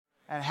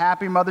And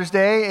happy Mother's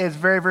Day. It's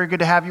very, very good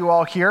to have you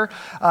all here.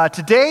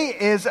 Today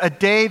is a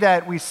day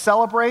that we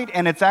celebrate,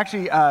 and it's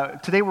actually,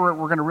 today we're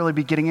going to really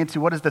be getting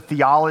into what is the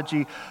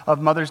theology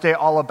of Mother's Day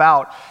all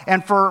about.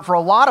 And for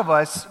a lot of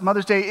us,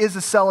 Mother's Day is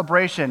a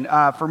celebration.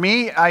 For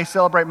me, I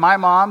celebrate my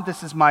mom.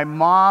 This is my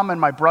mom and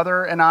my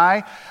brother and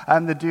I.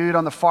 I'm the dude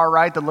on the far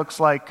right that looks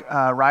like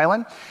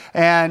Rylan.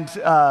 And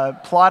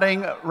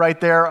plotting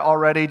right there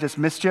already just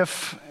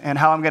mischief and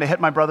how I'm going to hit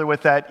my brother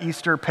with that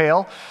Easter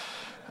pail.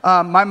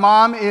 My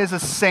mom is a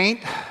saint.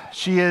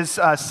 She is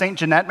Saint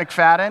Jeanette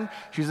McFadden.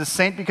 She's a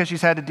saint because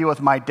she's had to deal with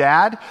my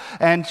dad,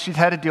 and she's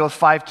had to deal with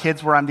 5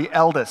 kids where I'm the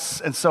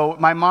eldest. And so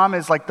my mom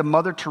is like the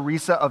Mother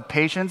Teresa of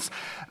patience.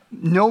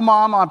 No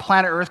mom on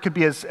planet Earth could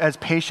be as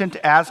patient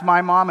as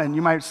my mom, and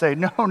you might say,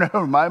 no,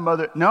 my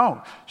mother,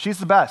 no, she's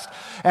the best.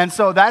 And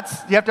so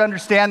you have to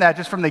understand that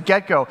just from the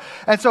get-go.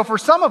 And so for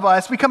some of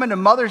us, we come into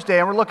Mother's Day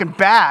and we're looking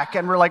back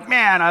and we're like,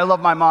 man, I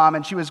love my mom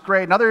and she was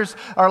great. And others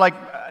are like,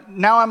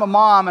 now I'm a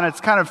mom and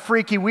it's kind of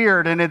freaky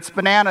weird and it's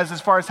bananas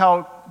as far as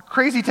how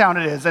crazy town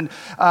it is. And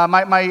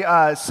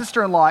my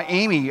sister-in-law,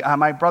 Amy,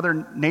 my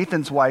brother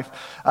Nathan's wife,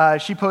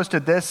 she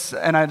posted this,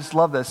 and I just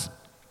love this.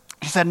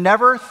 She said,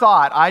 never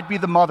thought I'd be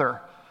the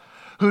mother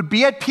who'd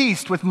be at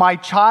peace with my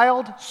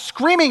child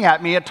screaming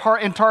at me in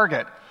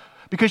Target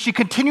because she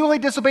continually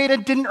disobeyed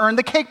and didn't earn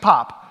the cake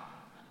pop.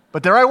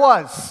 But there I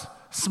was,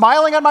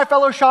 smiling at my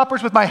fellow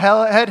shoppers with my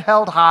head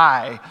held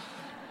high.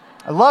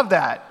 I love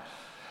that.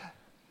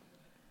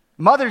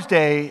 Mother's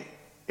Day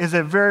is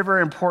a very,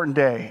 very important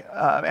day.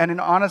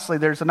 And honestly,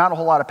 there's not a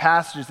whole lot of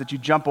passages that you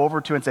jump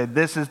over to and say,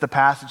 this is the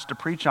passage to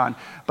preach on.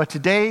 But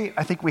today,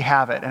 I think we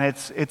have it, and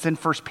it's in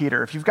 1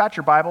 Peter. If you've got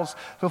your Bibles,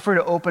 feel free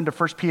to open to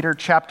 1 Peter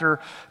chapter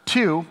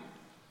 2,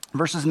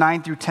 verses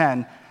 9 through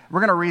 10. We're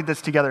going to read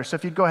this together, so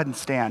if you'd go ahead and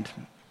stand.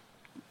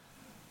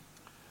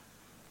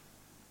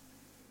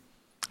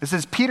 This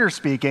is Peter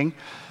speaking.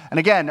 And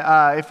again,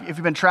 if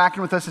you've been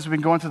tracking with us as we've been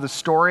going through the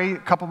story, a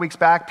couple weeks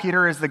back,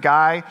 Peter is the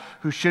guy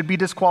who should be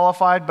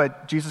disqualified,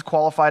 but Jesus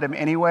qualified him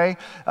anyway.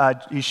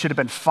 He should have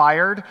been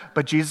fired,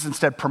 but Jesus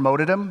instead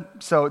promoted him.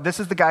 So this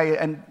is the guy,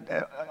 and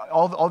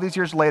all these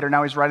years later,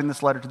 now he's writing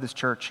this letter to this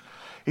church.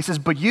 He says,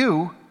 but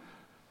you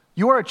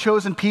are a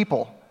chosen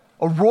people,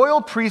 a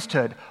royal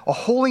priesthood, a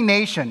holy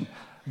nation,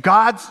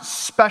 God's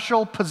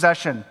special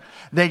possession,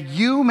 that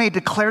you may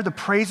declare the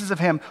praises of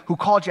him who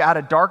called you out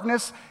of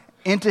darkness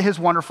into his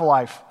wonderful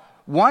life.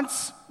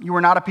 Once you were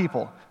not a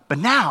people, but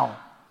now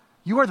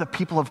you are the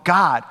people of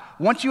God.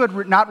 Once you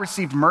had not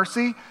received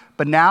mercy,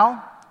 but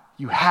now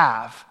you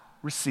have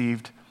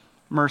received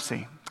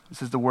mercy.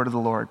 This is the word of the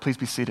Lord. Please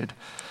be seated.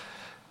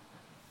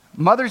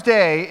 Mother's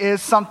Day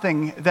is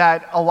something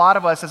that a lot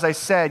of us, as I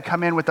said,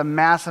 come in with a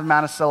massive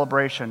amount of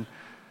celebration.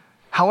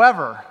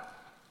 However,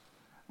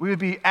 we would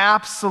be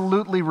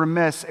absolutely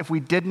remiss if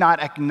we did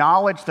not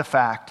acknowledge the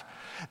fact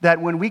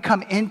that when we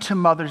come into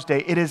Mother's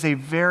Day, it is a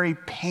very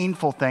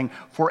painful thing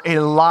for a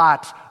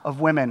lot of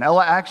women.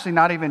 Actually,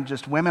 not even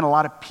just women, a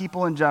lot of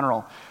people in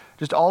general.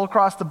 Just all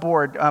across the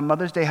board,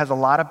 Mother's Day has a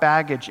lot of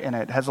baggage in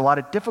it, has a lot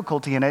of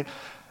difficulty in it,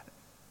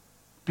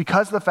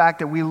 because of the fact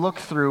that we look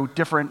through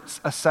different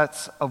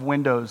sets of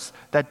windows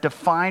that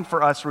define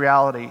for us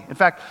reality. In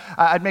fact,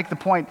 I'd make the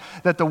point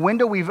that the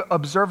window we've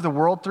observed the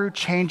world through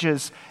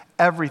changes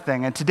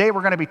everything. And today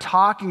we're going to be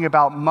talking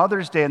about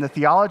Mother's Day and the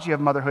theology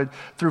of motherhood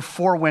through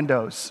 4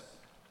 windows.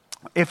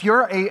 If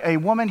you're a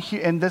woman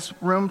here in this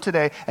room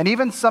today, and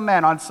even some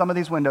men on some of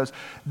these windows,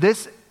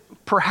 this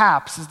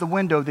perhaps is the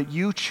window that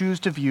you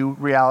choose to view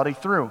reality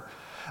through.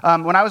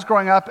 When I was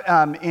growing up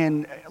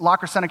in La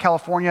Crescenta,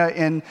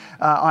 California,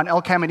 on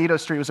El Caminito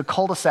Street, it was a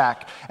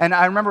cul-de-sac. And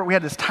I remember we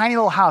had this tiny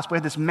little house, but we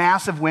had this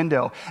massive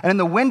window. And in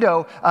the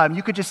window,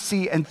 you could just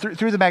see, and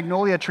through the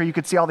magnolia tree, you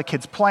could see all the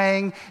kids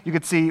playing. You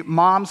could see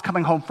moms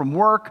coming home from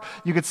work.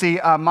 You could see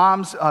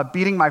moms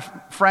beating my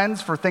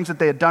friends for things that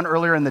they had done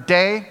earlier in the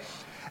day.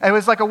 And it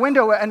was like a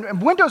window,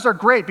 and windows are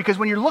great because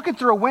when you're looking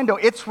through a window,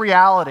 it's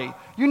reality.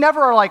 You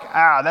never are like,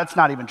 that's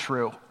not even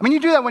true. I mean,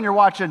 you do that when you're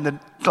watching the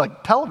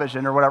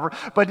television or whatever,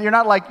 but you're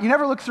not like, you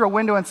never look through a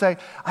window and say,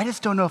 I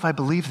just don't know if I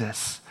believe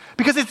this.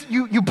 Because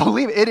you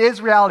believe it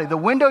is reality. The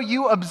window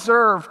you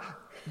observe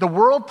the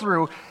world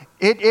through,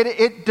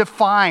 it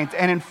defines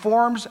and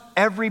informs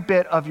every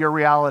bit of your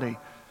reality.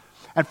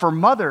 And for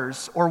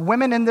mothers or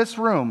women in this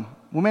room,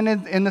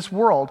 women in this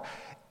world,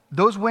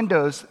 those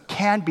windows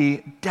can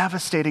be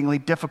devastatingly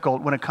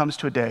difficult when it comes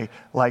to a day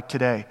like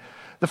today.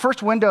 The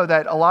first window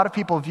that a lot of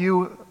people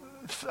view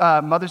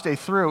Mother's Day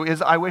through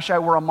is I wish I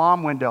were a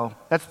mom window.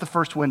 That's the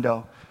first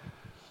window.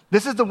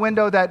 This is the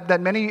window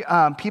that many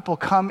people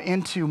come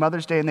into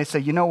Mother's Day and they say,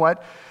 you know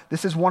what?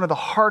 This is one of the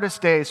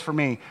hardest days for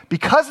me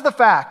because of the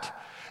fact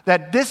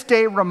that this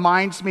day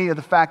reminds me of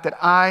the fact that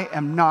I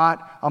am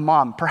not a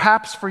mom.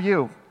 Perhaps for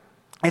you,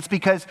 it's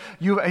because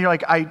you're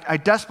like, I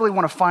desperately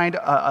want to find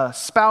a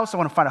spouse. I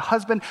want to find a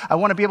husband. I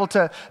want to be able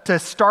to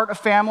start a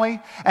family.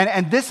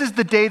 And this is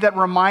the day that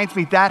reminds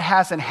me that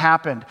hasn't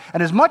happened.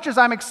 And as much as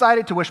I'm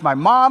excited to wish my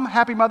mom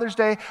happy Mother's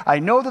Day, I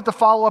know that the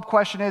follow-up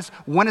question is,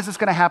 when is this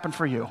going to happen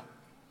for you?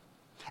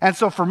 And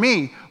so for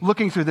me,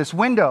 looking through this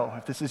window,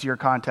 if this is your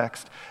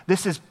context,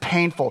 this is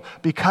painful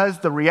because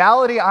the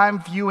reality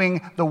I'm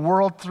viewing the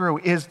world through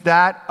is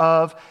that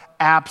of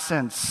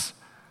absence.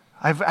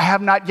 I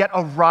have not yet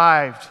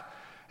arrived.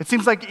 It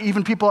seems like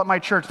even people at my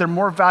church, they're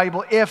more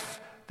valuable if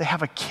they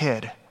have a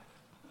kid.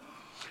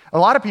 A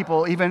lot of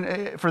people,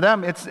 even for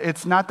them,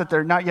 it's not that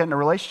they're not yet in a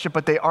relationship,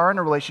 but they are in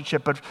a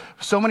relationship. But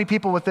so many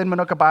people within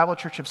Minooka Bible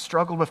Church have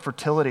struggled with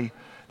fertility.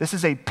 This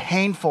is a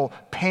painful,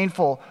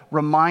 painful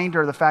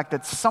reminder of the fact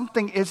that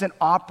something isn't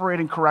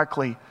operating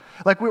correctly.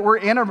 Like we're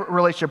in a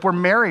relationship, we're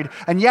married,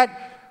 and yet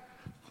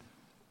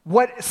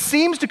what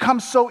seems to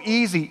come so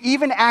easy,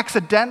 even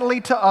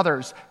accidentally to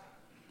others,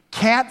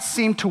 can't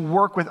seem to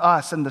work with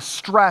us, and the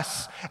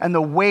stress and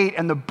the weight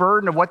and the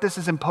burden of what this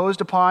is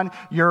imposed upon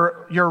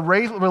your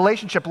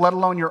relationship, let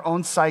alone your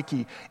own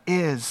psyche,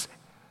 is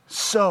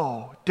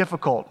so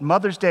difficult.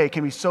 Mother's Day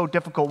can be so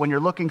difficult when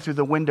you're looking through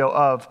the window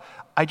of,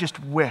 I just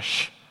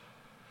wish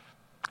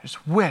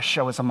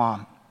I was a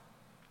mom.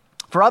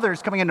 For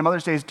others, coming into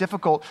Mother's Day is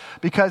difficult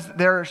because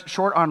they're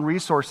short on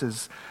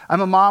resources.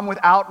 I'm a mom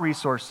without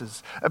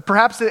resources.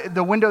 Perhaps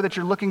the window that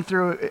you're looking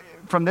through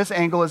from this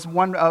angle is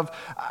one of,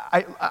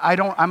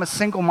 I'm a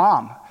single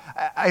mom.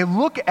 I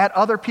look at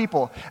other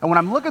people, and when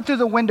I'm looking through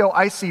the window,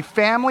 I see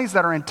families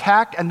that are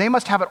intact, and they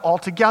must have it all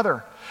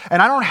together. And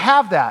I don't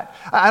have that.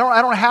 I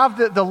don't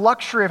have the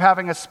luxury of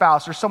having a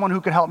spouse or someone who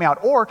can help me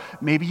out. Or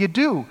maybe you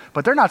do,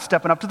 but they're not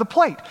stepping up to the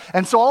plate.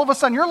 And so all of a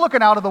sudden you're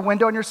looking out of the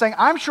window and you're saying,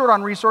 I'm short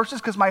on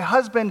resources because my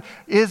husband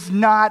is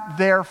not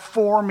there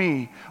for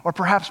me. Or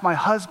perhaps my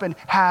husband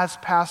has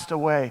passed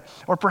away.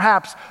 Or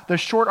perhaps the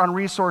short on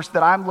resource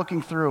that I'm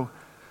looking through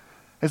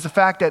is the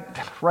fact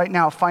that right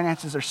now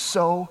finances are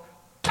so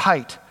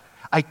tight.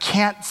 I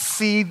can't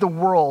see the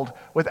world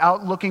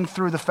without looking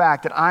through the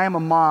fact that I am a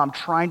mom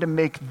trying to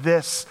make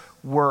this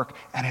work,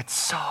 and it's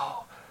so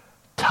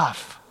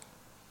tough.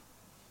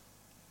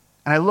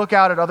 And I look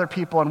out at other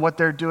people and what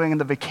they're doing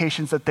and the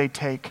vacations that they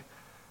take,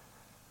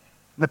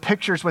 the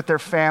pictures with their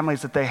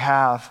families that they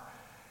have,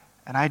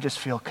 and I just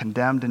feel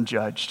condemned and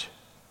judged,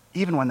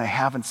 even when they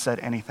haven't said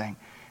anything.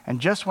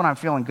 And just when I'm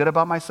feeling good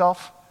about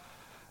myself,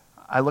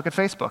 I look at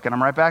Facebook and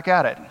I'm right back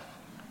at it.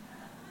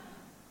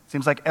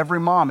 Seems like every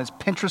mom is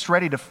Pinterest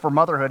ready for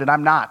motherhood, and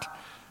I'm not.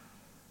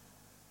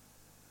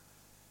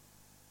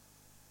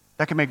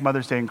 That can make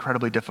Mother's Day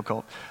incredibly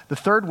difficult. The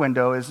third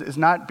window is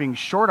not being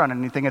short on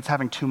anything, it's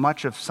having too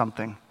much of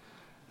something.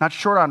 Not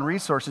short on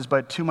resources,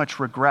 but too much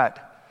regret.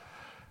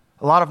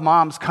 A lot of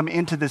moms come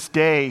into this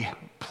day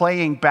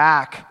playing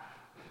back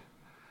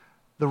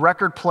the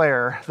record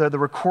player, the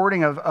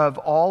recording of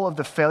all of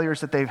the failures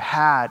that they've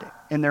had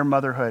in their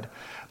motherhood.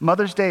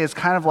 Mother's Day is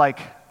kind of like,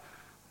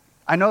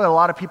 I know that a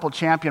lot of people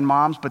champion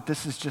moms, but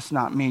this is just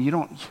not me.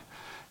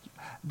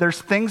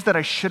 There's things that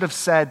I should have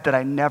said that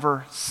I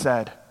never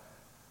said.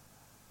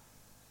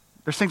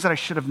 There's things that I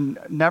should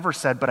have never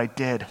said, but I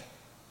did.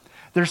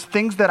 There's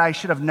things that I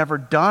should have never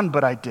done,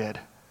 but I did.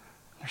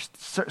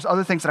 There's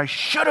other things that I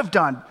should have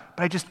done,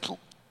 but I just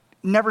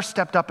never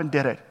stepped up and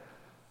did it.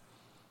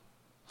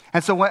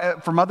 And so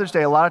for Mother's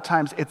Day, a lot of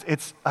times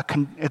it's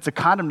a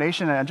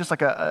condemnation and just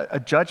like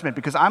a judgment,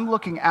 because I'm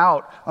looking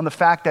out on the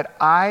fact that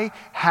I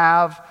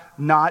have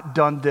not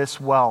done this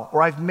well,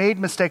 or I've made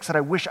mistakes that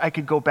I wish I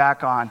could go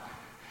back on.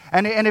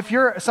 And if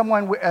you're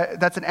someone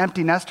that's an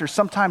empty nester,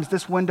 sometimes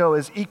this window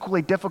is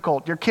equally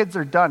difficult. Your kids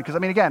are done. Because,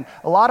 again,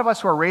 a lot of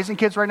us who are raising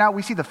kids right now,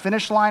 we see the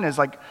finish line as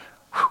like,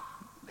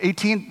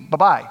 18,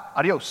 bye-bye,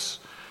 adios.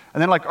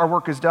 And then our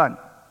work is done.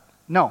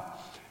 No.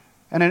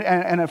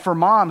 And for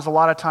moms, a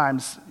lot of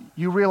times,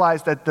 you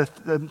realize that the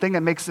thing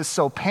that makes this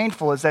so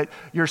painful is that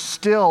you're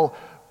still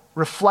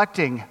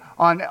reflecting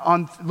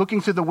on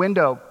looking through the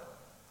window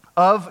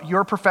of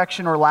your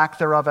perfection or lack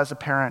thereof as a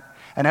parent.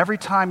 And every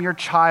time your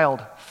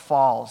child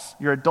falls,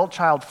 your adult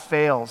child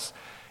fails,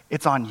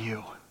 it's on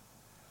you.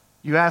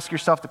 You ask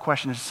yourself the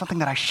question, is there something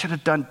that I should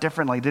have done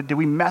differently? Did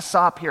we mess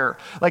up here?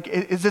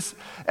 Is this,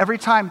 every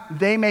time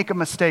they make a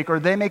mistake or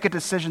they make a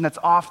decision that's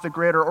off the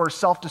grid or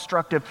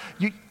self-destructive,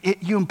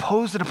 you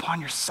impose it upon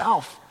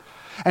yourself.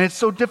 And it's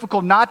so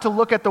difficult not to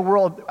look at the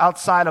world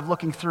outside of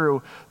looking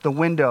through the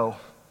window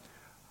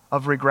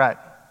of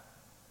regret.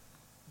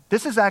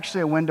 This is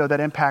actually a window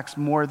that impacts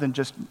more than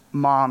just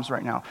moms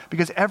right now,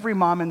 because every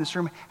mom in this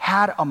room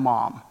had a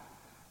mom,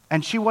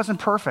 and she wasn't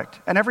perfect.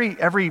 And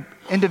every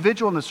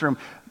individual in this room,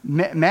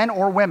 men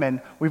or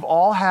women, we've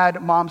all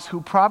had moms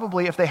who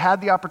probably, if they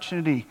had the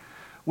opportunity,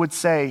 would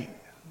say,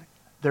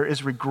 there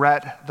is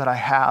regret that I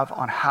have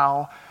on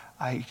how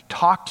I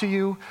talked to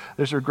you.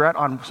 There's regret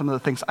on some of the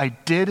things I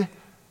did.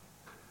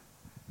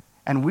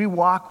 And we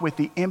walk with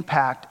the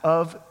impact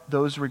of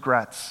those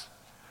regrets.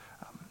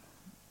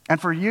 And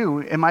for you,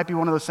 it might be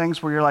one of those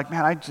things where you're like,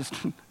 man,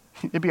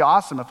 it'd be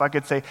awesome if I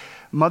could say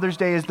Mother's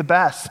Day is the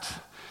best.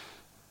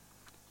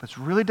 But it's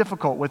really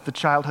difficult with the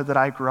childhood that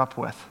I grew up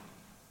with.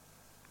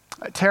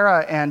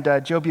 Tara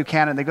and Joe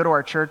Buchanan, they go to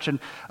our church, and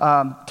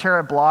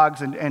Tara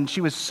blogs, and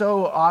she was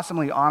so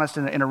awesomely honest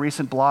in a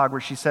recent blog where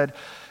she said,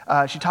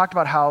 she talked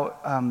about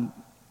how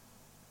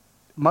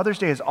Mother's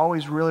Day is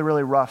always really,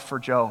 really rough for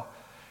Joe.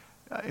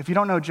 If you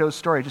don't know Joe's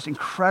story, just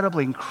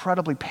incredibly,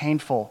 incredibly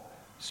painful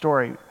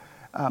story.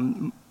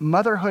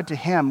 Motherhood to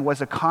him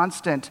was a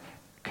constant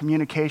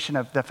communication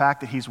of the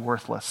fact that he's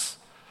worthless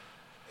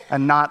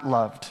and not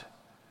loved.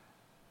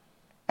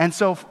 And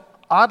so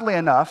oddly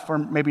enough, or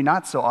maybe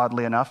not so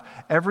oddly enough,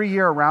 every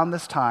year around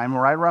this time,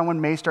 right around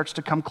when May starts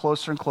to come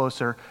closer and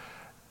closer,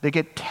 they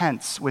get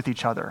tense with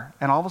each other.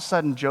 And all of a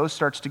sudden, Joe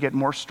starts to get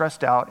more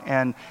stressed out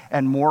and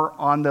more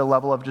on the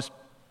level of just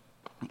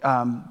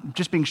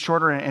being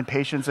shorter in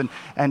patience and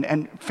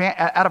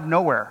out of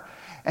nowhere.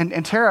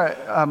 And Tara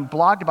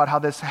blogged about how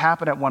this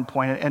happened at one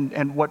point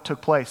and what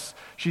took place.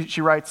 She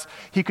writes,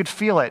 he could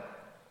feel it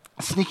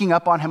sneaking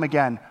up on him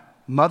again.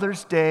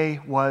 Mother's Day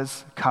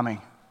was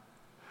coming.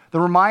 The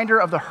reminder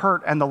of the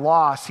hurt and the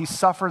loss he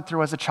suffered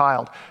through as a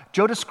child.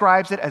 Joe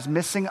describes it as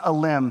missing a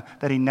limb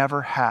that he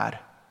never had.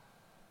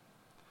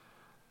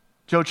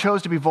 Joe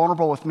chose to be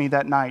vulnerable with me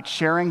that night,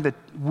 sharing the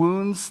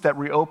wounds that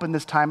reopen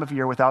this time of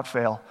year without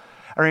fail.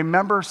 I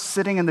remember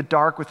sitting in the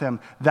dark with him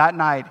that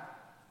night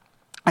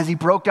as he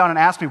broke down and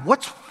asked me,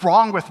 what's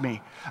wrong with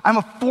me? I'm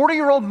a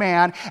 40-year-old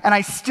man, and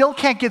I still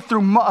can't get through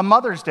a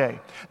Mother's Day.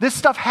 This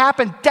stuff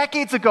happened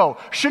decades ago.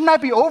 Shouldn't I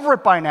be over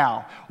it by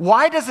now?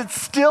 Why does it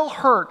still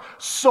hurt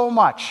so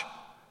much?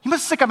 You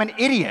must think I'm an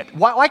idiot.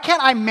 Why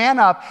can't I man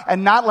up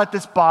and not let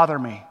this bother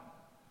me?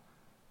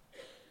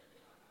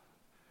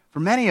 For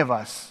many of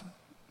us,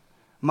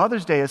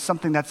 Mother's Day is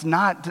something that's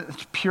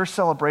not pure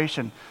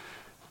celebration.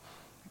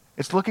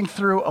 It's looking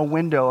through a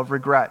window of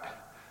regret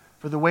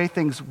for the way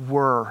things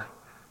were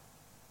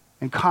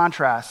in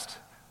contrast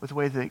with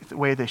the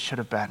way they should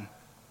have been.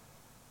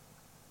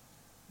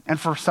 And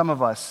for some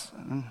of us,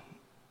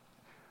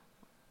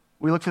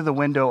 we look through the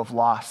window of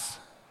loss.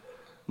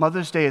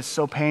 Mother's Day is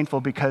so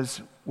painful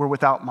because we're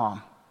without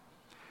mom.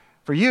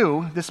 For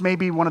you, this may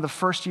be one of the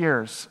first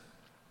years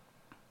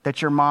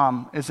that your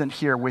mom isn't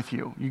here with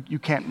you. You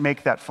can't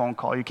make that phone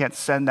call. You can't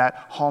send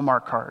that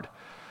Hallmark card.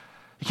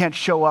 You can't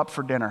show up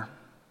for dinner.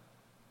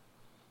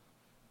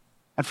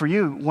 And for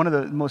you, one of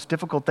the most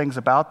difficult things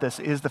about this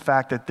is the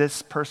fact that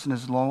this person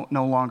is no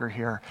longer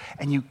here.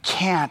 And you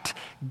can't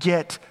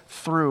get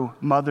through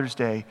Mother's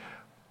Day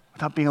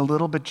without being a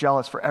little bit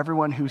jealous for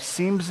everyone who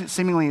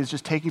seemingly is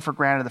just taking for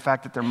granted the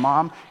fact that their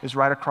mom is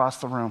right across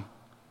the room.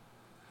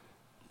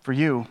 For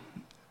you,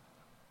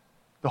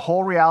 the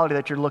whole reality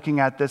that you're looking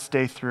at this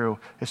day through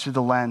is through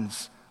the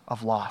lens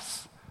of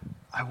loss.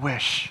 I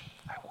wish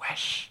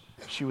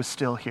she was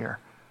still here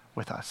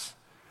with us.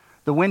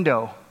 The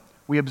window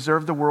we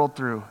observe the world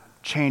through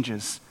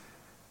changes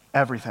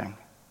everything.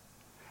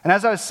 And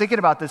as I was thinking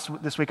about this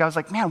week, I was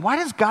like, man, why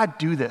does God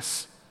do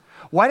this?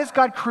 Why does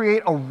God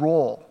create a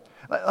role?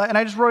 And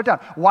I just wrote it down.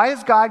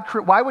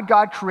 Why would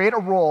God create a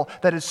role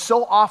that is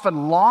so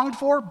often longed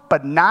for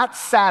but not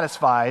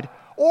satisfied,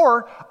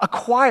 or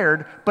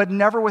acquired but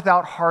never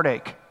without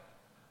heartache?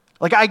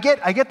 Like I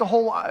get the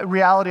whole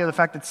reality of the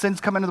fact that sin's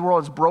come into the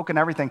world, it's broken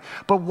everything.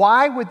 But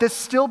why would this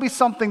still be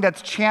something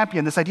that's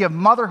championed, this idea of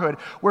motherhood,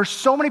 where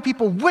so many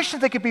people wish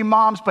that they could be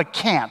moms but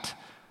can't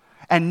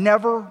and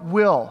never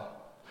will?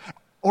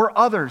 Or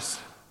others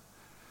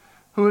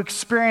who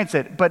experience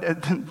it,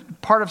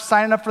 but part of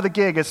signing up for the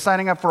gig is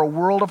signing up for a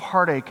world of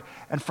heartache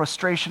and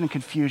frustration and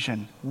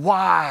confusion.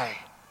 Why?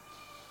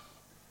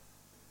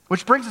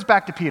 Which brings us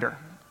back to Peter.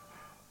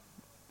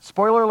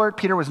 Spoiler alert,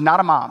 Peter was not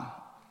a mom.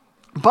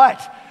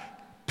 But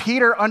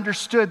Peter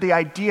understood the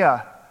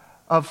idea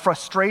of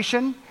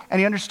frustration, and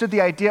he understood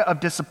the idea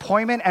of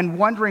disappointment and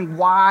wondering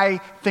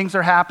why things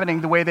are happening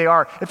the way they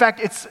are. In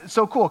fact, it's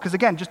so cool, because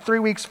again, just 4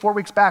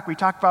 weeks back, we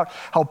talked about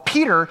how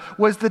Peter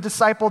was the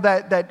disciple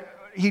that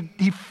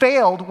he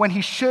failed when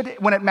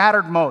it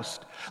mattered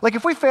most. Like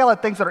if we fail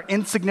at things that are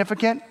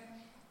insignificant,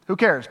 who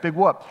cares? Big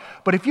whoop.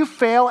 But if you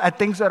fail at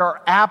things that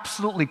are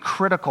absolutely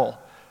critical,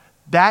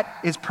 that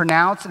is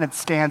pronounced and it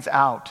stands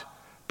out.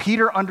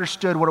 Peter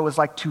understood what it was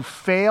like to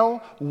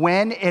fail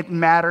when it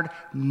mattered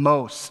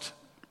most.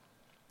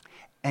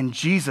 And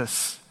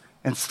Jesus,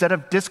 instead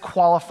of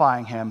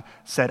disqualifying him,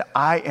 said,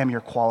 I am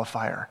your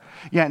qualifier.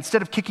 Yeah,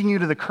 instead of kicking you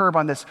to the curb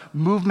on this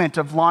movement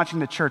of launching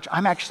the church,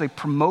 I'm actually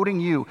promoting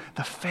you,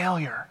 the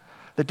failure,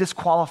 the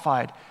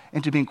disqualified,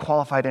 into being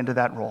qualified into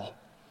that role.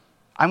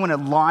 I'm going to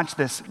launch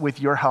this with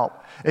your help,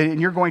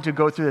 and you're going to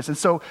go through this. And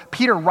so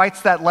Peter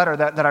writes that letter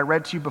that I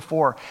read to you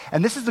before.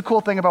 And this is the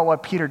cool thing about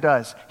what Peter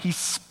does. He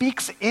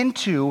speaks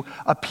into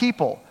a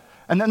people.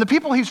 And then the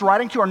people he's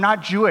writing to are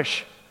not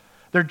Jewish.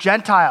 They're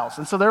Gentiles.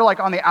 And so they're like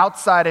on the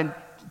outside, and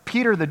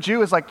Peter, the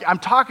Jew, is like, I'm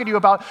talking to you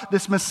about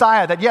this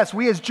Messiah that, yes,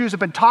 we as Jews have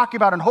been talking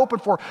about and hoping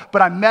for,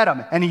 but I met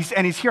him, and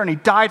he's here, and he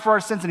died for our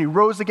sins, and he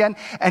rose again,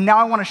 and now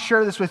I want to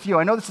share this with you.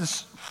 I know this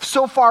is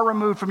so far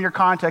removed from your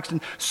context and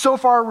so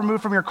far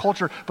removed from your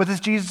culture, but this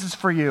Jesus is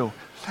for you.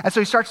 And so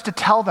he starts to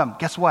tell them,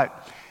 guess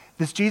what?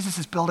 This Jesus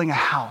is building a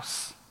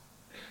house.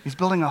 He's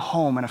building a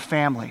home and a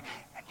family,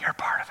 and you're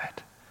part of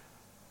it.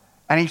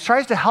 And he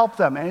tries to help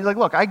them. And he's like,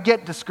 look, I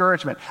get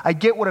discouragement. I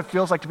get what it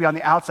feels like to be on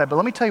the outside, but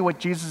let me tell you what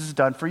Jesus has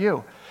done for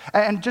you.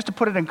 And just to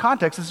put it in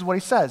context, this is what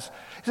he says.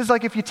 He says,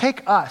 like, if you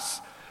take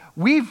us,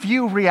 we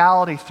view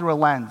reality through a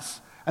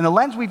lens. And the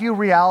lens we view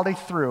reality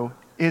through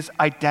is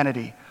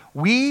identity.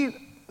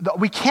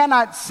 We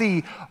cannot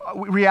see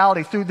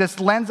reality through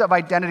this lens of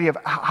identity of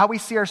how we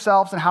see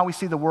ourselves and how we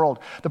see the world.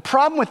 The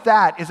problem with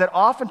that is that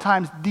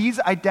oftentimes these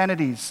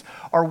identities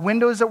are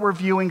windows that we're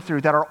viewing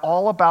through that are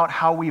all about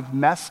how we've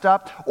messed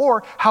up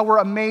or how we're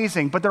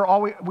amazing, but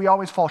we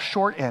always fall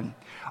short in.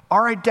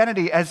 Our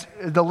identity, as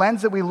the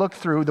lens that we look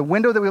through, the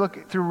window that we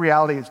look through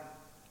reality, is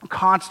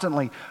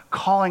constantly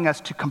calling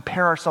us to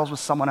compare ourselves with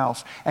someone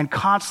else and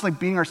constantly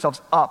beating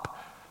ourselves up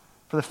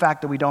for the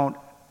fact that we don't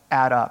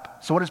add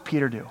up. So what does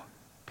Peter do?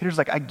 Peter's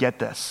like, I get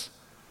this,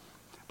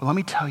 but let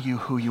me tell you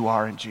who you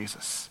are in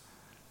Jesus.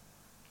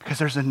 Because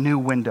there's a new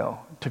window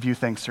to view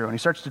things through. And he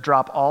starts to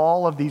drop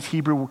all of these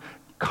Hebrew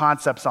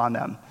concepts on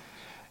them,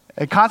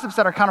 and concepts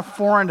that are kind of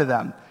foreign to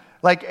them.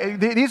 Like,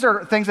 these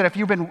are things that if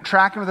you've been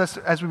tracking with us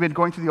as we've been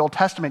going through the Old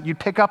Testament, you'd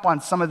pick up on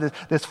some of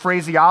this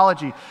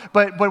phraseology.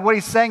 But what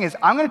he's saying is,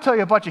 I'm going to tell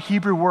you a bunch of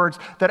Hebrew words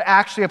that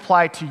actually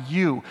apply to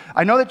you.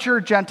 I know that you're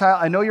a Gentile.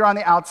 I know you're on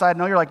the outside. I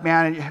know you're like,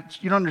 man,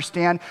 you don't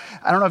understand.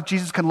 I don't know if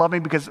Jesus can love me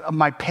because of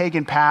my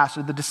pagan past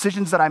or the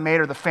decisions that I made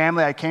or the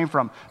family I came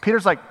from.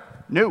 Peter's like,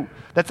 no.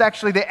 That's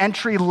actually the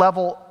entry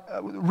level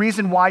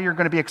reason why you're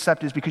going to be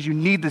accepted is because you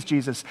need this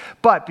Jesus.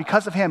 But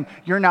because of him,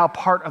 you're now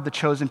part of the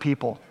chosen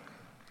people.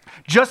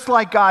 Just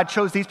like God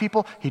chose these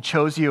people, he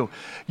chose you.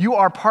 You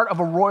are part of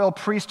a royal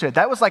priesthood.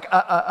 That was like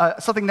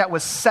something that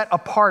was set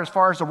apart as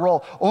far as a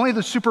role. Only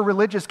the super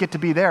religious get to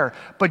be there.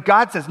 But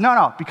God says,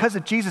 no, because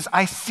of Jesus,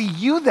 I see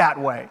you that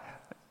way.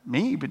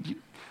 Me? But do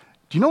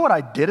you know what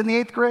I did in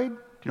the 8th grade? Do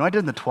you know what I did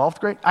in the 12th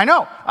grade? I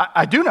know.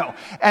 I do know.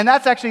 And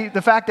that's actually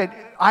the fact that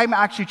I'm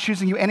actually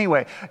choosing you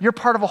anyway. You're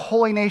part of a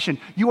holy nation.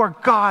 You are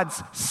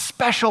God's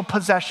special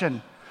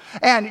possession.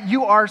 And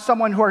you are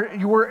someone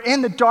you were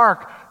in the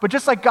dark, but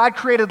just like God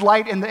created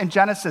light in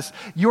Genesis,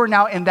 you are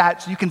now in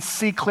that so you can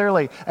see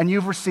clearly, and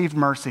you've received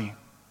mercy.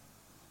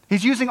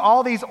 He's using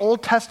all these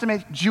Old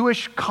Testament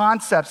Jewish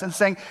concepts and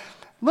saying,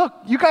 look,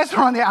 you guys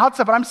are on the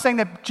outside, but I'm saying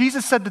that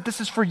Jesus said that this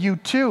is for you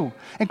too,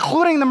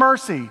 including the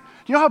mercy. Do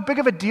you know how big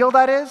of a deal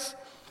that is?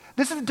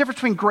 This is the difference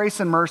between grace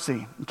and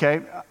mercy,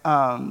 okay?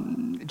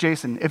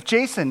 Jason,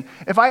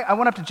 if I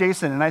went up to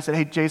Jason and I said,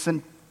 hey,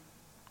 Jason,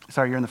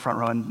 sorry, you're in the front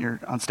row and you're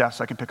on staff,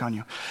 so I can pick on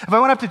you. If I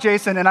went up to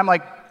Jason and I'm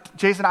like,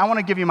 Jason, I want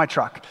to give you my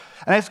truck.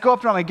 And I just go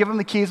up to him, I give him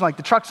the keys, I'm like,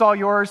 the truck's all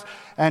yours.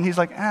 And he's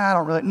like, I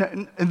don't really,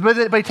 no.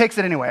 But he takes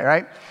it anyway,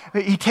 right?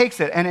 He takes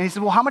it, and he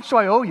said, well, how much do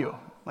I owe you?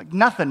 I'm like,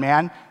 nothing,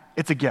 man.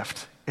 It's a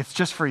gift. It's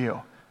just for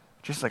you.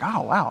 Jason's like,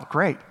 oh, wow,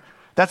 great.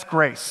 That's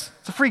grace.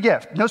 It's a free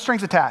gift, no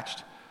strings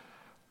attached.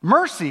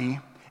 Mercy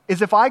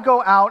is if I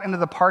go out into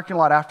the parking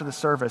lot after the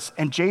service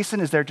and Jason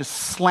is there just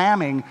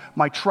slamming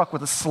my truck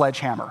with a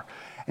sledgehammer.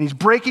 And he's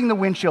breaking the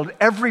windshield.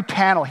 Every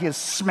panel he has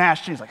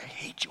smashed in. He's like, I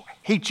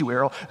hate you,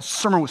 Errol. The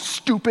sermon was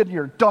stupid.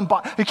 You're a dumb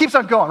bot. He keeps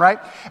on going, right?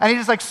 And he's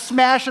just like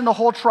smashing the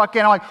whole truck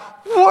in. I'm like,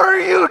 what are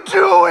you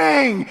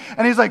doing?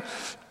 And he's like,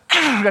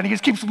 and he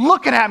just keeps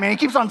looking at me. And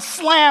he keeps on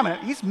slamming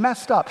it. He's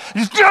messed up.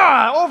 He's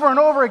over and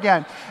over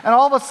again. And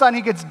all of a sudden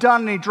he gets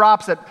done and he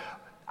drops it.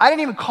 I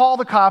didn't even call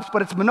the cops,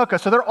 but it's Manuka.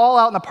 So they're all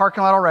out in the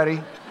parking lot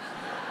already.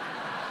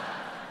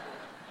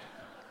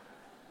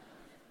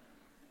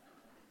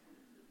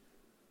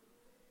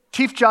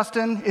 Chief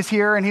Justin is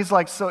here, and he's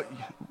like, so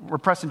we're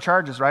pressing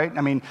charges, right?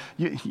 I mean,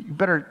 you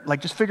better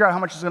just figure out how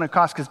much it's going to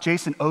cost because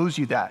Jason owes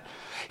you that.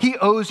 He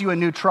owes you a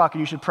new truck,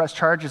 and you should press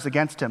charges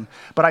against him.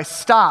 But I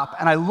stop,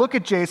 and I look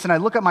at Jason, I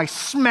look at my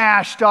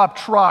smashed up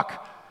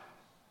truck,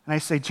 and I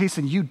say,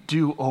 Jason, you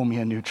do owe me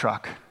a new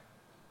truck,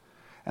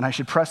 and I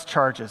should press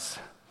charges,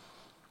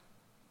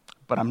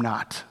 but I'm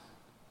not.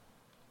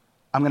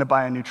 I'm going to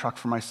buy a new truck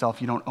for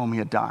myself. You don't owe me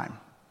a dime.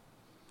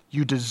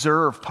 You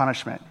deserve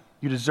punishment.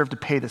 You deserve to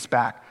pay this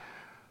back.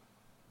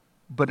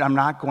 But I'm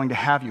not going to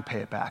have you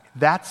pay it back.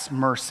 That's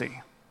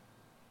mercy.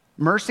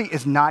 Mercy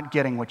is not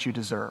getting what you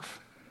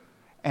deserve.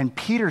 And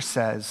Peter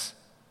says,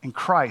 in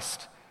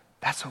Christ,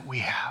 that's what we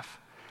have.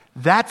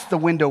 That's the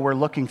window we're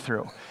looking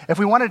through. If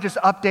we want to just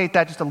update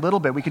that just a little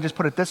bit, we can just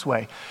put it this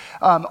way.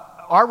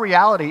 Our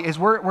reality is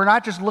we're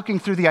not just looking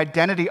through the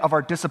identity of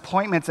our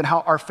disappointments and how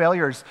our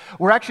failures.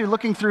 We're actually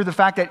looking through the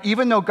fact that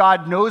even though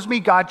God knows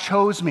me, God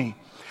chose me.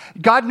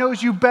 God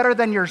knows you better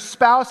than your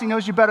spouse. He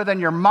knows you better than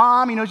your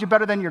mom. He knows you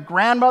better than your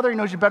grandmother. He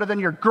knows you better than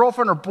your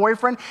girlfriend or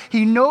boyfriend.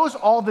 He knows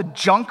all the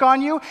junk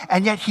on you,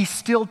 and yet he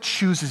still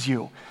chooses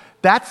you.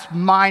 That's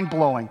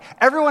mind-blowing.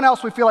 Everyone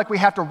else, we feel like we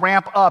have to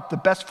ramp up the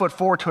best foot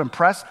forward to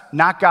impress,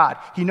 not God.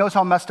 He knows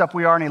how messed up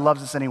we are, and he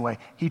loves us anyway.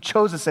 He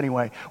chose us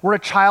anyway. We're a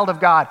child of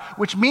God,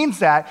 which means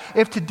that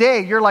if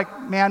today you're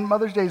like, man,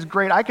 Mother's Day is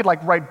great. I could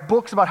write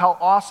books about how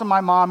awesome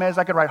my mom is.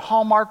 I could write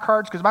Hallmark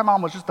cards because my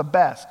mom was just the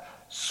best.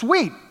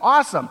 Sweet,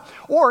 awesome.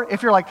 Or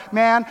if you're like,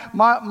 man,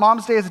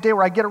 Mom's Day is a day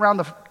where I get around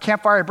the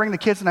campfire, I bring the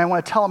kids, and I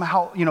want to tell them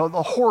how,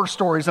 the horror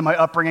stories of my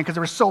upbringing because they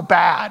were so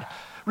bad.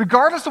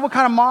 Regardless of what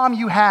kind of mom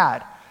you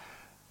had,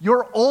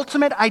 Your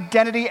ultimate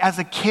identity as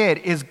a kid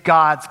is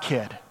God's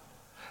kid.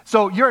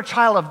 So you're a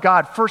child of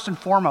God first and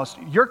foremost.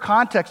 Your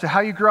context of how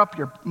you grew up,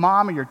 your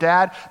mom or your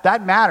dad,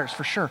 that matters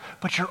for sure.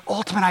 But your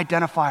ultimate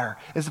identifier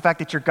is the fact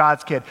that you're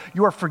God's kid.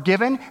 You are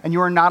forgiven and you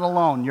are not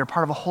alone. You're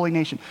part of a holy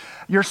nation.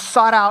 You're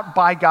sought out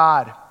by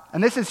God.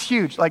 And this is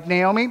huge. Like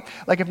Naomi,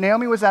 like if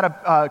Naomi was at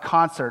a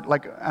concert,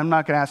 like I'm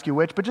not going to ask you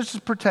which, but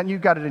just pretend you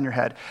got it in your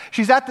head.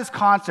 She's at this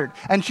concert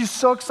and she's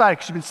so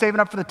excited. She's been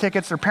saving up for the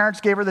tickets. Her parents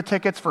gave her the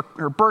tickets for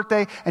her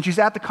birthday and she's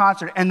at the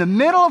concert. And in the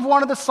middle of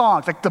one of the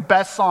songs, like the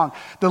best song,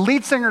 the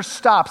lead singer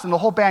stops and the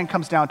whole band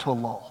comes down to a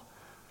lull.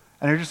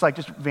 And they're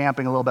just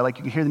vamping a little bit. Like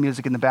you can hear the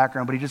music in the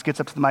background, but he just gets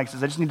up to the mic and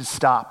says, I just need to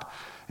stop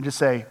and just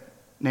say,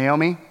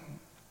 Naomi,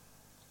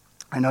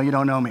 I know you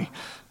don't know me.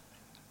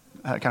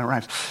 It kind of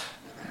rhymes.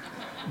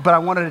 But I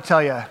wanted to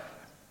tell you,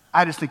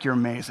 I just think you're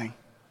amazing.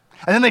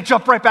 And then they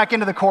jump right back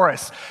into the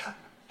chorus.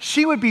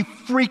 She would be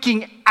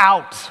freaking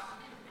out.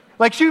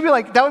 Like she would be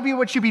like, that would be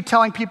what she'd be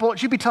telling people.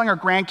 She'd be telling her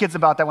grandkids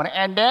about that one.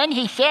 And then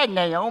he said,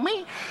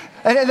 Naomi.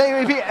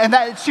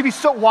 She'd be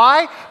so,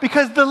 why?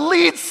 Because the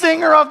lead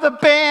singer of the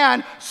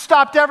band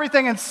stopped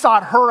everything and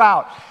sought her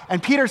out.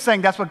 And Peter's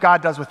saying that's what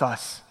God does with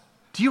us.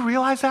 Do you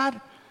realize that?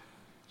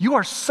 You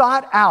are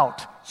sought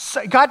out.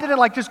 God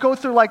didn't just go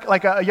through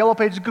like a yellow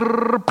page,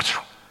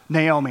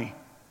 Naomi.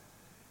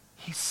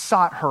 He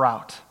sought her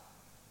out.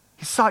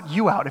 He sought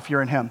you out if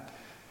you're in him.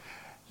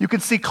 You can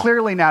see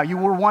clearly now. You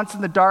were once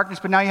in the darkness,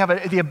 but now you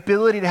have the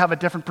ability to have a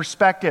different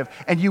perspective.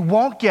 And you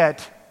won't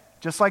get,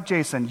 just like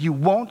Jason, you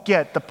won't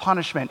get the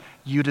punishment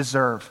you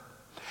deserve.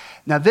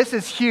 Now this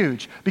is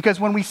huge because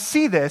when we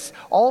see this,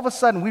 all of a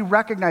sudden we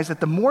recognize that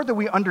the more that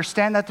we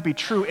understand that to be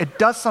true, it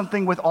does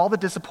something with all the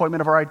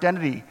disappointment of our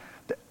identity,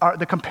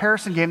 the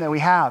comparison game that we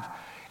have.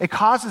 It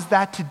causes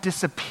that to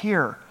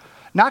disappear.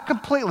 Not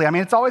completely. I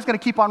mean, it's always going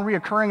to keep on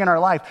reoccurring in our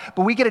life,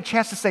 but we get a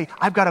chance to say,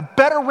 I've got a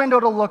better window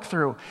to look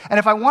through. And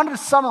if I wanted to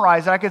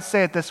summarize it, I could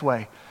say it this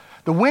way.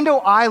 The window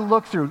I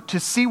look through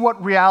to see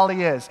what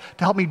reality is,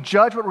 to help me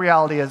judge what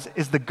reality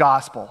is the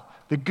gospel.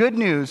 The good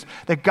news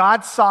that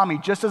God saw me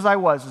just as I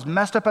was, as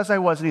messed up as I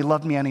was, and he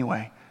loved me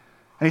anyway.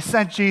 And he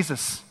sent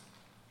Jesus.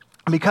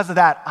 And because of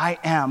that, I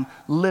am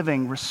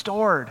living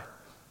restored.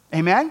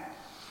 Amen?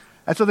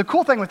 And so the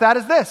cool thing with that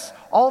is this.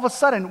 All of a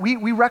sudden,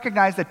 we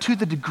recognize that to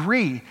the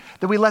degree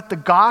that we let the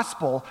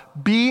gospel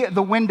be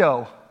the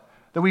window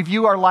that we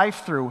view our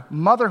life through,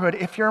 motherhood,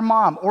 if you're a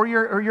mom or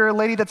you're a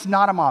lady that's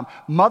not a mom,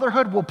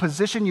 motherhood will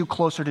position you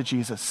closer to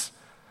Jesus.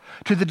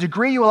 To the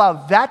degree you allow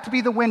that to be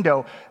the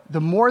window,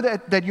 the more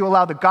that you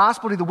allow the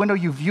gospel to be the window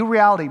you view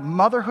reality,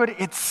 motherhood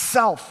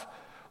itself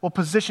will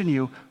position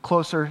you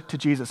closer to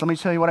Jesus. Let me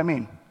tell you what I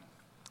mean.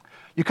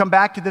 You come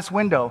back to this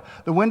window,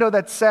 the window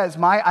that says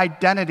my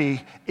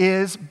identity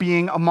is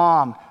being a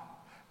mom,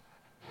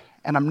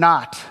 and I'm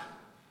not.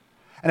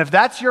 And if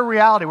that's your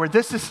reality, where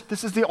this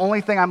is the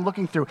only thing I'm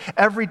looking through,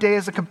 every day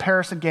is a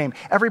comparison game.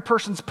 Every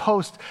person's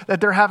post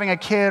that they're having a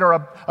kid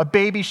or a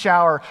baby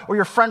shower, or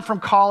your friend from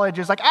college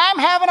is like, I'm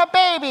having a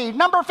baby,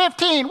 number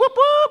 15, whoop,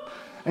 whoop.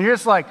 And you're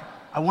just like,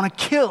 I want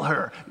to kill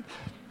her.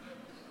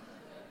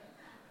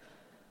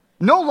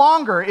 No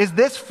longer is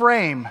this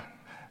frame,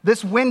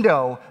 this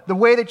window, the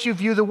way that you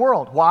view the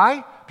world.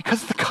 Why?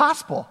 Because of the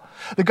gospel.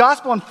 The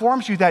gospel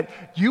informs you that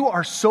you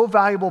are so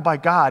valuable by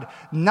God,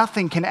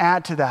 nothing can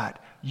add to that.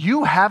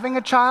 You having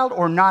a child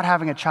or not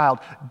having a child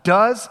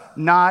does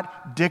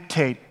not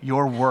dictate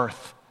your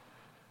worth.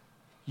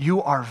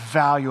 You are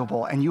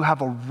valuable and you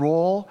have a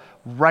role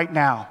right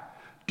now.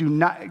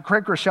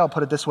 Craig Groeschel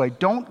put it this way,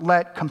 don't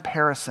let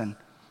comparison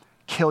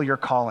kill your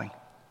calling.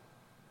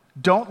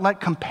 Don't let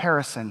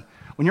comparison.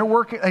 When you're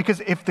working, because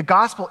if the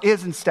gospel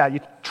is instead,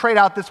 you trade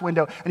out this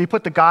window and you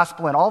put the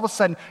gospel in, all of a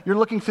sudden you're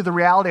looking through the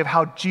reality of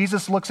how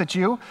Jesus looks at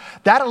you.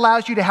 That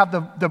allows you to have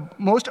the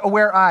most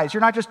aware eyes.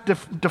 You're not just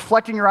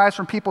deflecting your eyes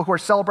from people who are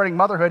celebrating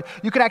motherhood.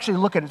 You can actually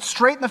look at it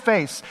straight in the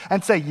face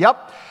and say,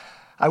 yep,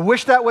 I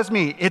wish that was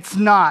me. It's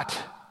not.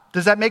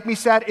 Does that make me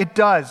sad? It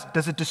does.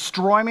 Does it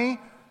destroy me?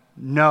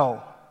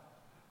 No.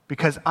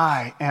 Because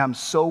I am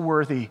so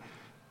worthy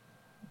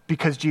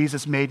because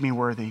Jesus made me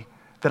worthy.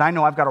 That I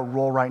know I've got a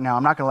role right now.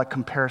 I'm not going to let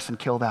comparison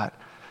kill that.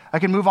 I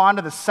can move on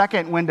to the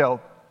second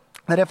window,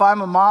 that if I'm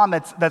a mom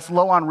that's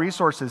low on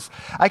resources,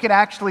 I can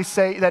actually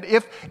say that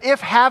if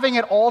having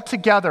it all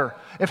together,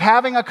 if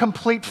having a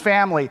complete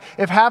family,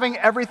 if having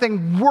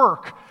everything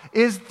work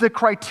is the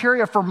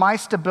criteria for my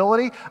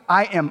stability,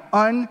 I am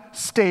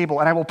unstable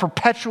and I will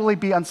perpetually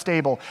be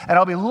unstable. And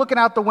I'll be looking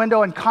out the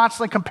window and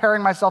constantly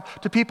comparing myself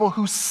to people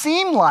who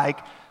seem like,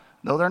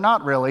 though they're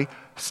not really,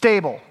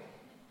 stable.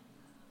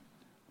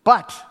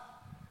 But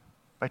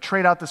if I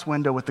trade out this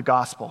window with the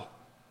gospel,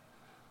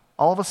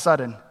 all of a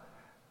sudden,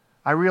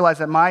 I realize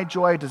that my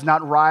joy does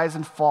not rise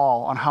and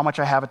fall on how much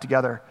I have it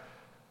together.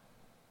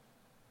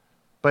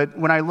 But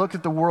when I look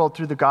at the world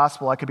through the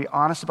gospel, I could be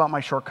honest about my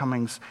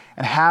shortcomings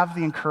and have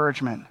the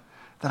encouragement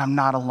that I'm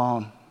not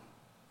alone.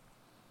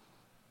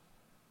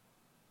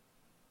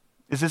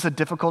 Is this a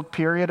difficult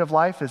period of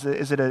life? Is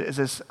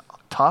this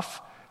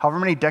tough? However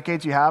many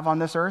decades you have on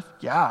this earth?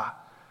 Yeah.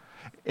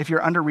 If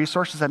you're under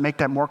resources that make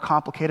that more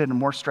complicated and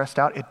more stressed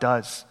out, it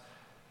does.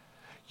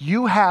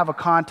 You have a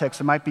context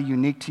that might be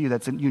unique to you,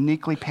 that's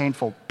uniquely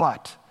painful,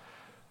 but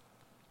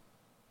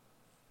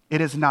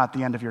it is not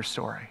the end of your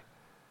story.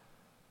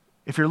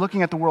 If you're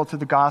looking at the world through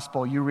the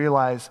gospel, you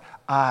realize,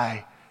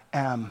 I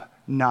am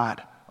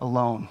not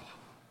alone.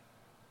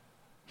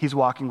 He's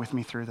walking with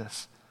me through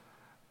this.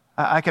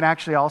 I can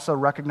actually also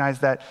recognize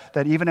that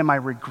even in my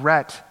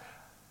regret,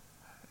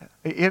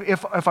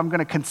 if I'm going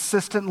to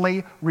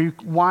consistently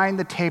rewind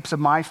the tapes of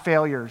my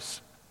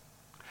failures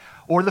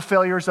or the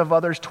failures of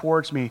others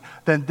towards me,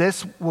 then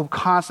this will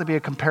constantly be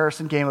a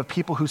comparison game of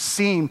people who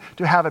seem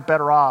to have it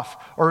better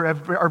off or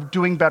are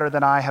doing better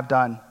than I have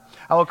done.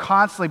 I will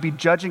constantly be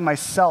judging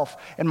myself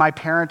and my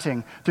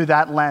parenting through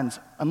that lens,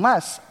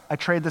 unless I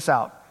trade this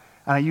out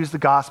and I use the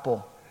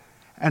gospel.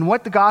 And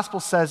what the gospel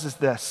says is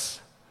this: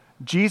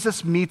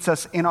 Jesus meets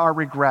us in our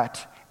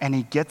regret and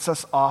he gets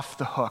us off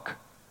the hook.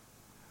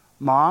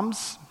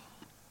 Moms,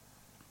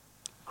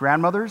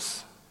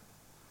 grandmothers,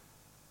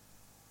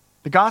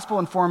 the gospel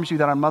informs you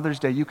that on Mother's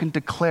Day you can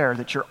declare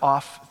that you're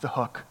off the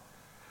hook.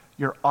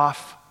 You're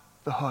off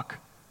the hook.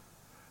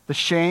 The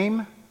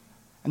shame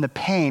and the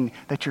pain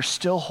that you're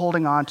still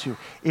holding on to,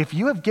 if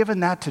you have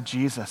given that to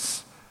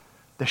Jesus,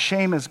 the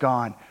shame is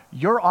gone.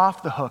 You're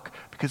off the hook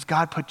because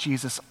God put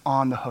Jesus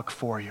on the hook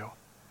for you.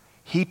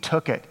 He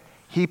took it.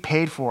 He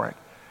paid for it,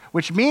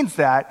 which means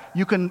that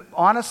you can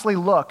honestly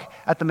look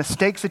at the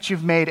mistakes that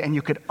you've made and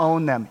you could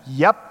own them.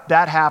 Yep,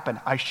 that happened.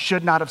 I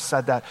should not have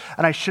said that,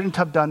 and I shouldn't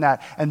have done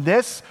that. And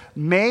this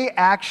may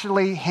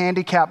actually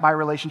handicap my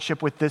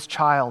relationship with this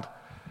child,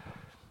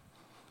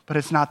 but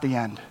it's not the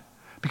end,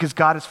 because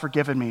God has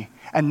forgiven me.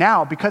 And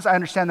now, because I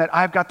understand that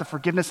I've got the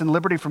forgiveness and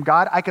liberty from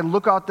God, I can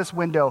look out this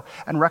window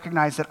and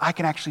recognize that I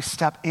can actually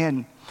step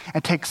in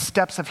and take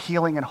steps of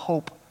healing and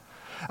hope.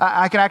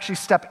 I can actually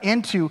step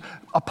into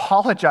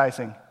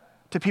apologizing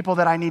to people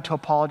that I need to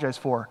apologize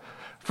for.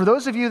 For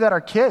those of you that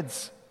are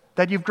kids,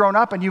 that you've grown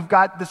up and you've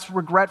got this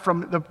regret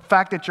from the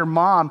fact that your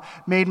mom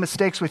made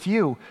mistakes with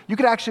you, you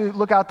could actually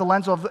look out the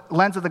lens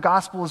of the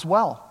gospel as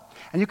well.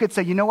 And you could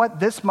say, you know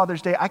what, this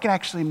Mother's Day, I can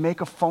actually make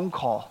a phone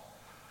call.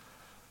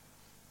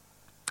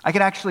 I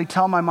can actually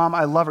tell my mom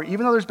I love her.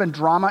 Even though there's been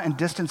drama and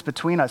distance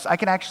between us, I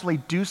can actually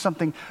do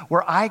something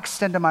where I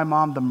extend to my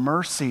mom the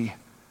mercy,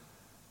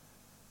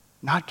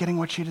 not getting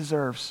what she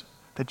deserves,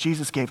 that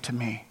Jesus gave to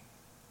me.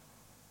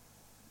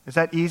 Is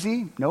that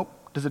easy? Nope.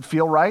 Does it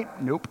feel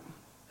right? Nope.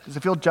 Does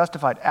it feel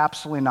justified?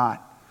 Absolutely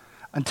not.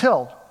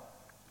 Until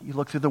you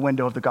look through the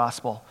window of the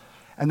gospel,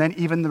 and then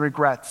even the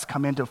regrets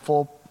come into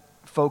full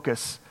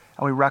focus,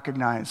 and we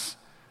recognize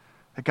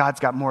that God's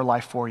got more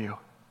life for you.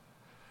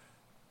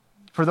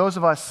 For those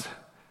of us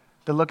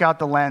that look out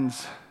the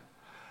lens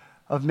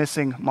of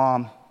missing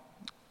mom,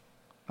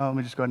 let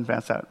me just go ahead and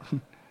advance that.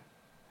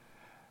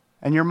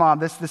 And your mom,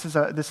 this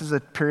is a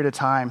period of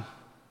time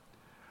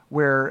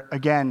where,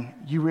 again,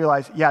 you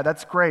realize, yeah,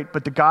 that's great,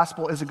 but the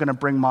gospel isn't going to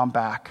bring mom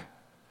back.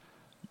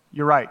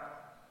 You're right.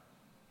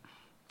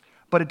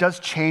 But it does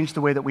change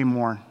the way that we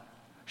mourn.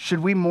 Should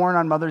we mourn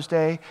on Mother's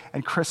Day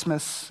and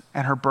Christmas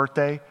and her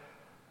birthday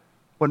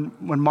when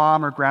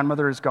mom or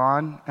grandmother is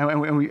gone,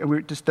 and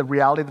we just the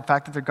reality of the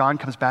fact that they're gone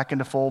comes back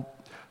into full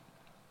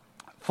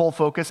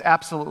focus?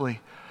 Absolutely.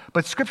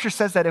 But Scripture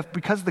says that if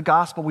because of the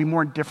gospel we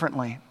mourn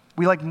differently,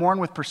 we mourn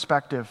with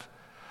perspective.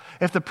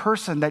 If the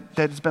person that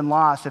has been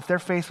lost, if their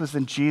faith was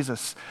in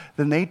Jesus,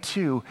 then they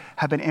too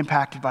have been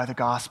impacted by the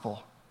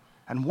gospel.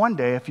 And one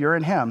day, if you're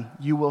in him,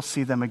 you will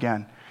see them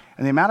again.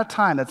 And the amount of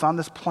time that's on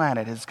this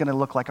planet is going to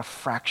look like a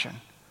fraction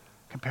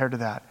compared to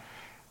that.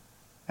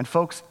 And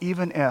folks,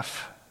 even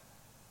if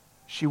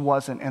she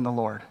wasn't in the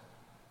Lord,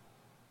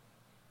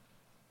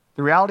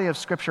 the reality of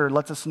Scripture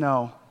lets us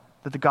know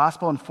that the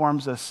gospel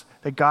informs us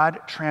that God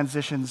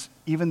transitions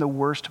even the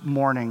worst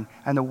mourning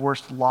and the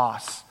worst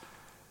loss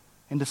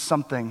into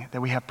something that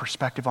we have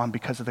perspective on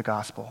because of the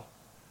gospel.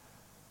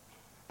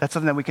 That's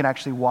something that we can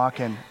actually walk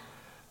in.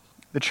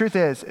 The truth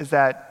is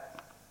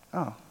that,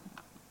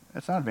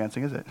 it's not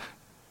advancing, is it?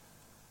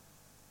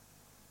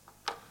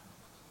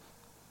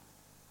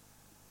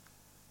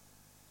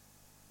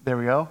 There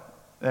we go,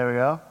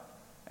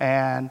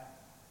 and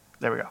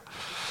there we go.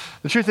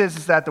 The truth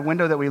is that the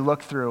window that we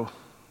look through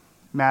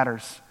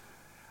matters.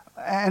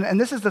 And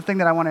this is the thing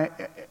that I want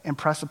to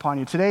impress upon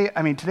you. Today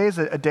is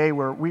a day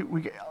where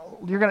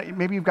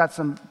maybe you've got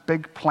some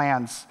big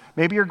plans.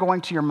 Maybe you're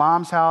going to your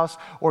mom's house,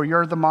 or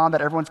you're the mom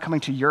that everyone's coming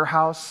to your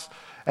house.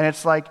 And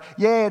it's like,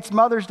 yay, it's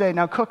Mother's Day,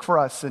 now cook for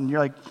us. And you're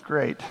like,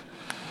 great.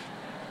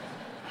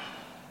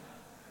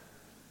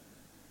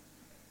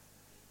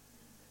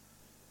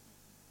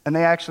 And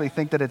they actually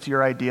think that it's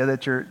your idea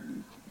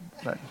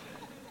but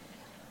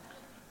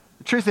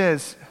the truth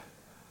is,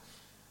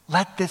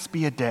 let this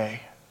be a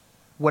day,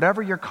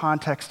 whatever your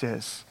context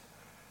is,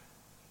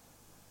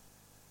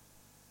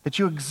 that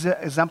you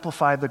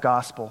exemplify the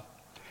gospel.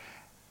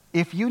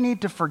 If you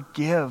need to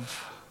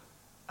forgive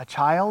a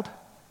child,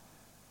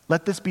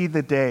 let this be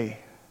the day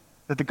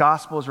that the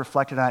gospel is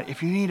reflected on.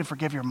 If you need to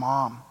forgive your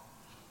mom,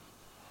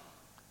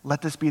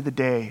 let this be the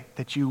day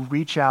that you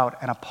reach out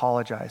and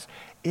apologize.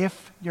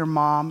 If your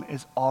mom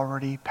is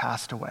already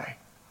passed away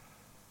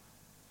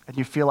and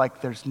you feel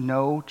like there's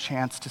no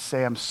chance to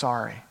say, I'm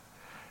sorry,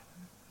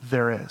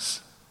 there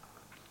is.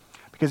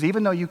 Because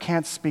even though you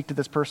can't speak to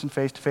this person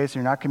face to face and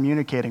you're not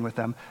communicating with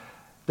them,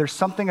 there's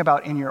something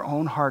about in your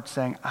own heart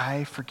saying,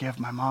 I forgive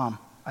my mom.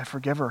 I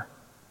forgive her.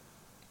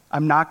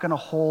 I'm not going to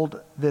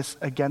hold this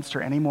against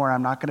her anymore.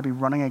 I'm not going to be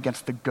running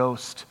against the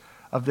ghost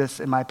of this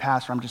in my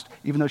past where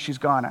even though she's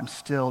gone, I'm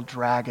still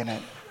dragging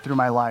it through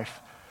my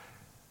life.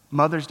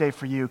 Mother's Day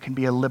for you can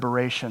be a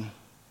liberation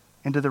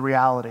into the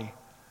reality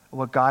of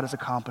what God has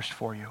accomplished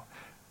for you.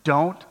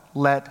 Don't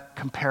let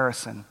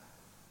comparison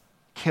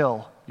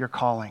kill your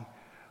calling.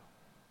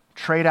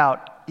 Trade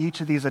out each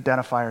of these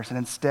identifiers and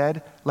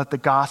instead let the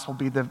gospel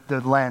be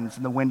the lens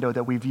and the window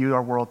that we view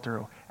our world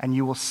through, and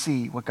you will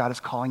see what God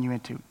is calling you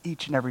into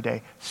each and every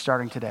day,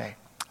 starting today.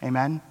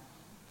 Amen?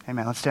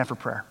 Amen. Let's stand for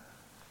prayer.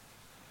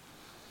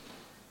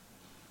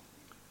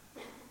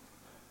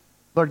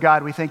 Lord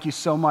God, we thank you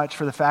so much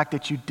for the fact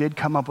that you did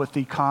come up with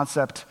the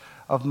concept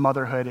of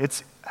motherhood.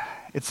 It's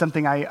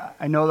something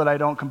I know that I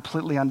don't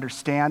completely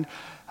understand.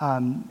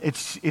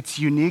 It's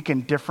unique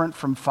and different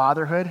from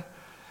fatherhood.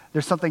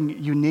 There's something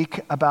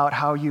unique about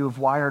how you've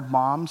wired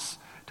moms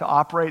to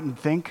operate and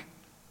think.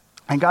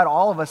 And God,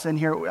 all of us in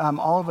here,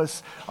 all of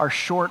us are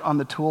short on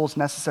the tools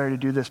necessary to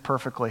do this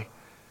perfectly.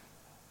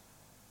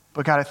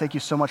 But God, I thank you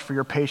so much for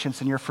your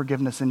patience and your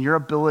forgiveness and your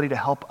ability to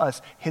help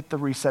us hit the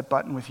reset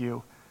button with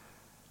you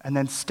and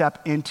then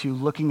step into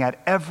looking at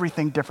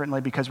everything differently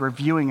because we're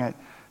viewing it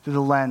through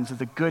the lens of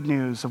the good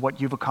news of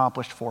what you've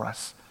accomplished for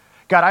us.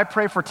 God, I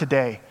pray for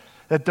today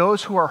that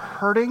those who are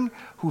hurting,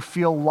 who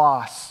feel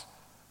loss,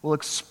 will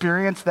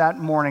experience that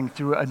morning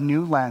through a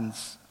new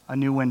lens, a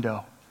new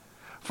window.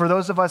 For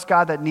those of us,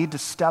 God, that need to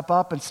step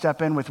up and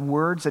step in with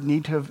words that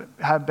need to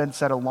have been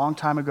said a long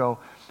time ago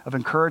of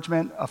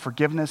encouragement, of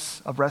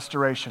forgiveness, of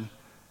restoration,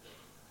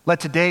 let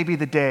today be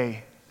the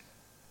day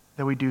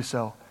that we do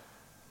so.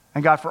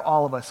 And God, for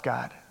all of us,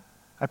 God,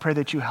 I pray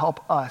that you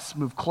help us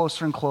move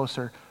closer and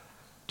closer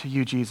to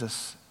you,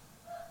 Jesus.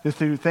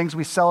 Through things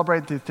we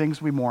celebrate, through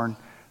things we mourn,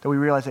 that we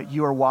realize that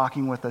you are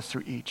walking with us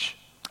through each.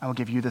 I will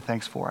give you the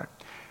thanks for it.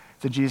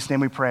 It's in Jesus' name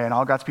we pray, and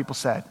all God's people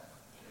said,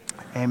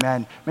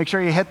 amen. Make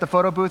sure you hit the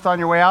photo booth on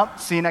your way out.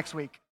 See you next week.